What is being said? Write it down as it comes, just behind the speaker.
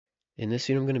In this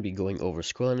video, I'm going to be going over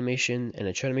scroll animation, and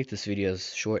I try to make this video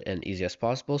as short and easy as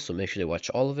possible, so make sure to watch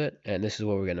all of it. And this is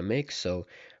what we're going to make. So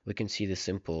we can see the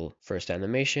simple first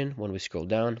animation. When we scroll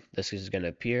down, this is going to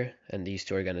appear, and these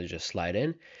two are going to just slide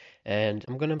in. And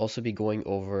I'm going to also be going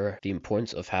over the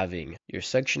importance of having your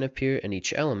section appear in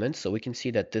each element. So we can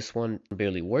see that this one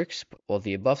barely works, while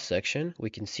the above section, we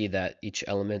can see that each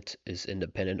element is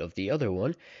independent of the other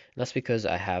one. And that's because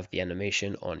I have the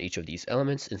animation on each of these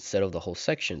elements instead of the whole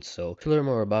section. So to learn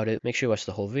more about it, make sure you watch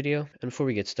the whole video. And before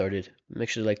we get started, make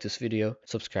sure to like this video,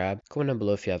 subscribe, comment down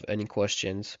below if you have any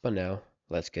questions. But now,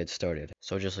 let's get started.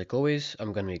 So just like always,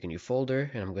 I'm going to make a new folder,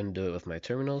 and I'm going to do it with my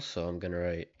terminal. So I'm going to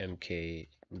write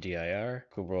mkdir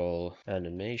scroll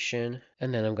animation,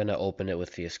 and then I'm going to open it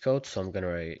with VS Code. So I'm going to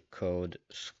write code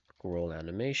scroll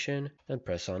animation and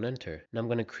press on enter. Now I'm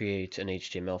going to create an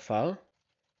HTML file,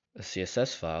 a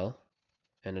CSS file,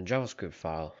 and a JavaScript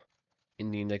file.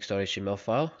 In the index.html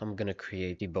file, I'm going to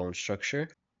create the bone structure,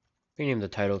 rename the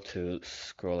title to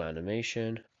scroll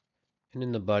animation, and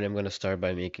in the body, I'm going to start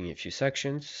by making a few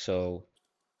sections. So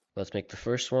let's make the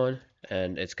first one,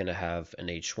 and it's going to have an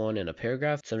H1 and a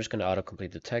paragraph. So I'm just going to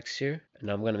autocomplete the text here,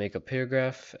 and I'm going to make a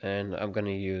paragraph, and I'm going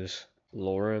to use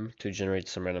lorem to generate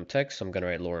some random text. So I'm going to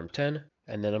write lorem 10,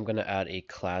 and then I'm going to add a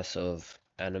class of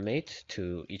animate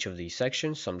to each of these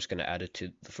sections. So I'm just going to add it to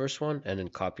the first one and then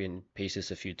copy and paste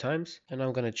this a few times, and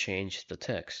I'm going to change the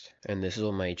text. And this is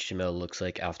what my HTML looks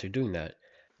like after doing that.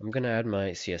 I'm going to add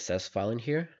my CSS file in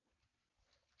here,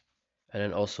 and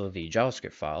then also the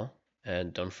JavaScript file.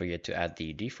 And don't forget to add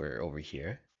the defer over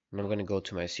here. And I'm going to go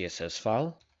to my CSS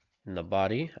file. In the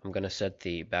body, I'm going to set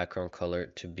the background color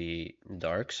to be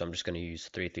dark. So I'm just going to use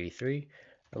 333.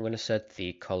 I'm going to set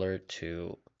the color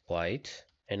to white.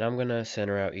 And I'm going to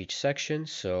center out each section.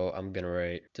 So I'm going to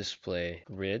write display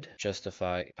grid,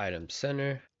 justify item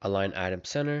center, align item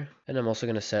center. And I'm also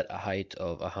going to set a height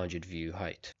of 100 view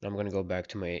height. And I'm going to go back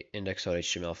to my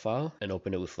index.html file and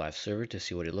open it with live server to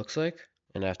see what it looks like.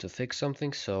 And I have to fix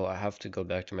something, so I have to go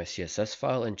back to my CSS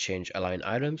file and change align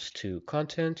items to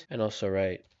content, and also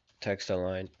write text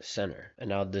align center. And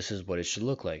now this is what it should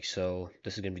look like. So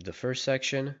this is going to be the first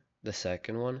section, the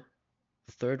second one,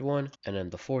 the third one, and then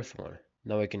the fourth one.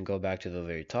 Now we can go back to the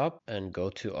very top and go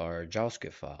to our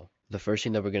JavaScript file. The first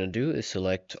thing that we're going to do is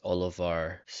select all of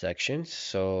our sections.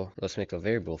 So let's make a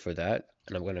variable for that,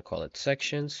 and I'm going to call it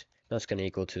sections. That's going to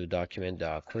equal to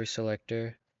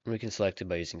document.querySelector. We can select it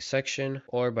by using section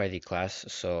or by the class,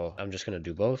 so I'm just going to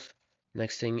do both.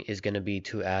 Next thing is going to be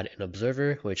to add an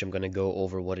observer, which I'm going to go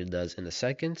over what it does in a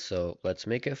second. So let's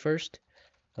make it first.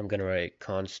 I'm going to write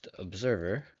const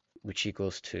observer, which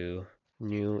equals to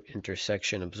new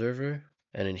intersection observer.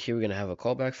 And in here, we're going to have a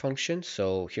callback function.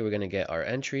 So here we're going to get our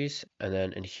entries. And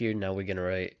then in here, now we're going to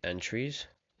write entries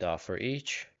dot for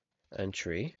each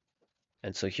entry.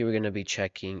 And so here we're going to be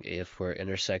checking if we're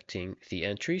intersecting the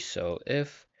entry. So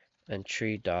if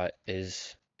entry dot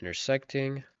is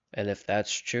intersecting, and if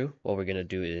that's true, what we're going to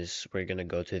do is we're going to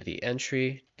go to the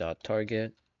entry dot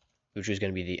target, which is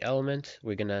going to be the element.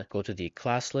 We're going to go to the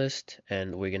class list,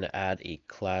 and we're going to add a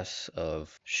class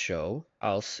of show.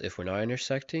 Else, if we're not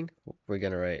intersecting, we're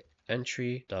going to write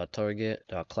entry dot target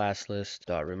dot class list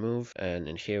dot remove, and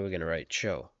in here we're going to write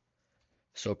show.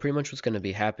 So pretty much what's going to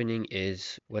be happening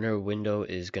is when our window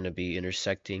is going to be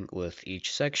intersecting with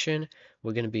each section,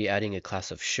 we're going to be adding a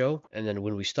class of show. And then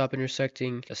when we stop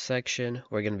intersecting a section,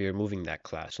 we're going to be removing that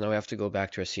class. So now we have to go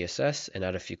back to our CSS and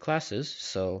add a few classes.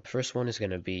 So the first one is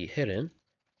going to be hidden.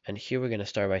 And here we're going to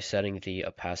start by setting the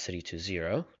opacity to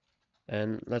 0.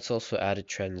 And let's also add a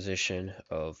transition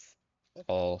of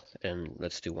all, and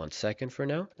let's do 1 second for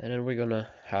now. And then we're going to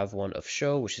have one of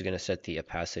show, which is going to set the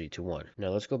opacity to 1.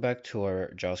 Now let's go back to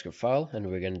our JavaScript file, and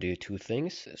we're going to do two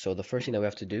things. So the first thing that we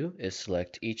have to do is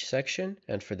select each section,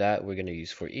 and for that we're going to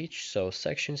use for each. So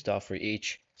sections dot for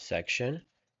each section.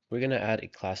 We're going to add a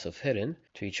class of hidden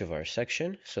to each of our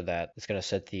section, so that it's going to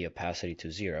set the opacity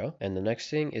to 0. And the next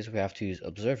thing is we have to use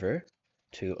observer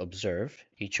to observe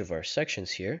each of our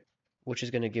sections here, which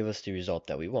is going to give us the result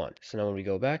that we want. So now when we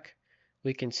go back,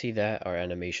 we can see that our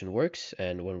animation works,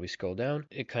 and when we scroll down,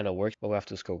 it kind of works, but we have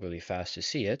to scroll really fast to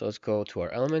see it. So let's go to our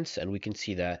elements, and we can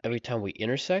see that every time we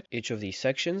intersect each of these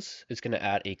sections, it's going to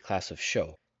add a class of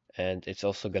show, and it's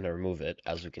also going to remove it,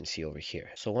 as we can see over here.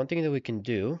 So one thing that we can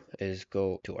do is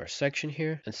go to our section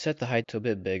here and set the height to a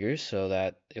bit bigger, so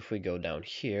that if we go down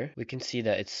here, we can see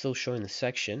that it's still showing the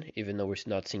section, even though we're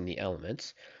not seeing the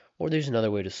elements. Or there's another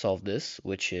way to solve this,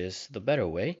 which is the better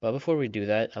way. But before we do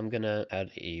that, I'm going to add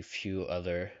a few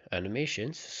other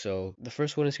animations. So the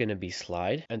first one is going to be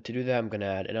slide. And to do that, I'm going to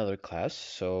add another class.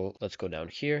 So let's go down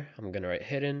here. I'm going to write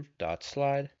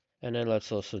hidden.slide. And then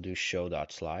let's also do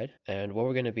show.slide. And what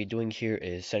we're going to be doing here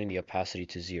is setting the opacity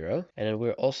to 0. And then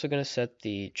we're also going to set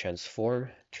the transform,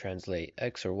 translate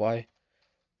X or Y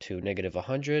to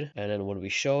 -100. And then when we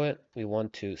show it, we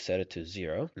want to set it to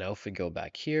 0. Now if we go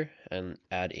back here and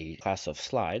add a class of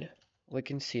slide, we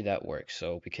can see that works.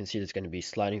 So we can see it's going to be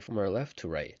sliding from our left to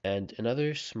right. And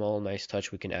another small nice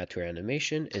touch we can add to our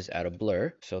animation is add a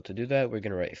blur. So to do that, we're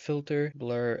going to write filter,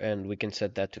 blur, and we can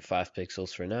set that to 5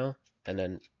 pixels for now. And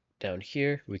then down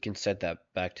here, we can set that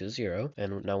back to 0.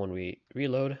 And now when we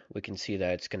reload, we can see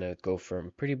that it's going to go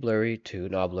from pretty blurry to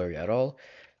not blurry at all.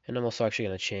 And I'm also actually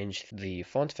going to change the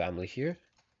font family here.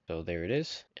 So there it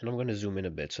is. And I'm going to zoom in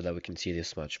a bit so that we can see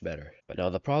this much better. But now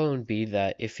the problem would be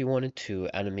that if you wanted to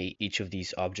animate each of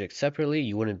these objects separately,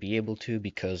 you wouldn't be able to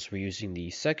because we're using the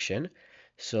section.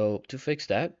 So to fix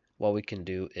that, what we can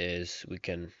do is we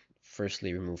can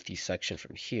firstly remove the section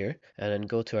from here and then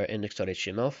go to our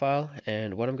index.html file.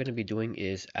 And what I'm going to be doing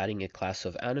is adding a class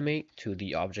of animate to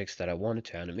the objects that I wanted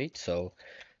to animate. So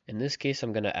in this case,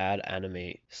 I'm going to add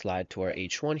animate slide to our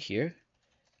h1 here.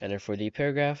 And then for the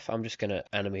paragraph, I'm just going to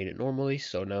animate it normally.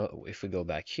 So now if we go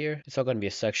back here, it's not going to be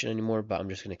a section anymore, but I'm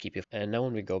just going to keep it. And now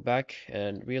when we go back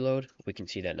and reload, we can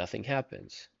see that nothing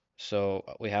happens. So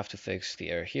we have to fix the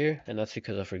error here, and that's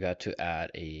because I forgot to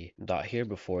add a dot here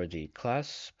before the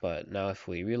class. But now if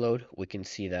we reload, we can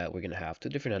see that we're going to have two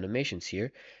different animations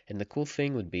here. And the cool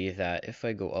thing would be that if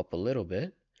I go up a little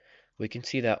bit, we can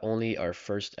see that only our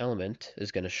first element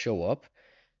is going to show up.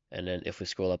 And then if we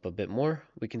scroll up a bit more,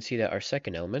 we can see that our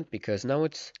second element, because now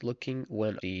it's looking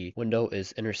when the window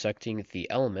is intersecting the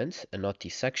element and not the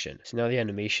section. So now the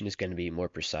animation is going to be more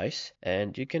precise.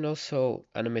 And you can also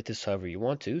animate this however you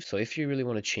want to. So if you really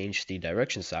want to change the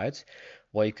direction sides,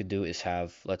 what you could do is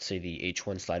have, let's say, the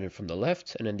H1 sliding from the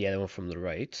left and then the other one from the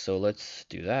right. So let's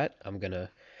do that. I'm going to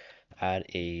add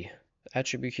a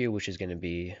attribute here, which is going to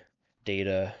be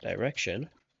data direction,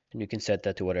 and you can set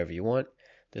that to whatever you want.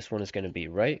 This one is going to be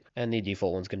right, and the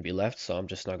default one's going to be left, so I'm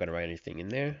just not going to write anything in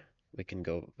there. We can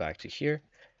go back to here,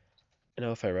 and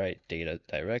now if I write data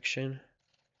direction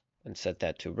and set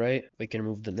that to right, we can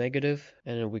remove the negative,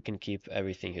 and then we can keep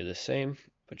everything here the same,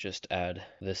 but just add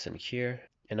this in here.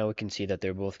 And now we can see that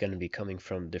they're both going to be coming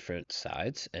from different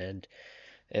sides. And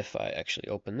if I actually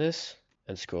open this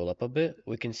and scroll up a bit,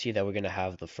 we can see that we're going to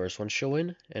have the first one show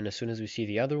in, and as soon as we see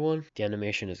the other one, the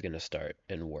animation is going to start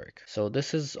and work. So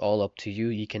this is all up to you.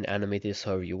 You can animate this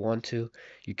however you want to.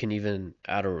 You can even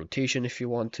add a rotation if you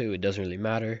want to. It doesn't really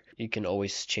matter. You can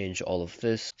always change all of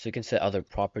this. So you can set other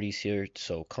properties here.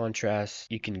 So contrast,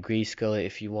 you can grayscale it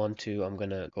if you want to. I'm going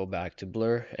to go back to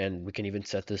blur, and we can even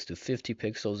set this to 50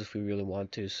 pixels if we really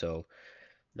want to. So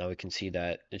now we can see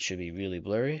that it should be really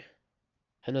blurry.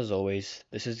 And as always,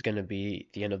 this is going to be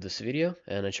the end of this video,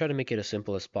 and I try to make it as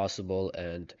simple as possible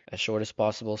and as short as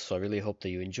possible, so I really hope that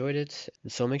you enjoyed it.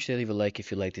 And so make sure to leave a like if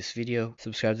you like this video,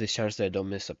 subscribe to this channel so that I don't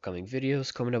miss upcoming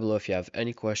videos, comment down below if you have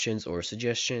any questions or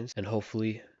suggestions, and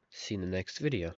hopefully see you in the next video.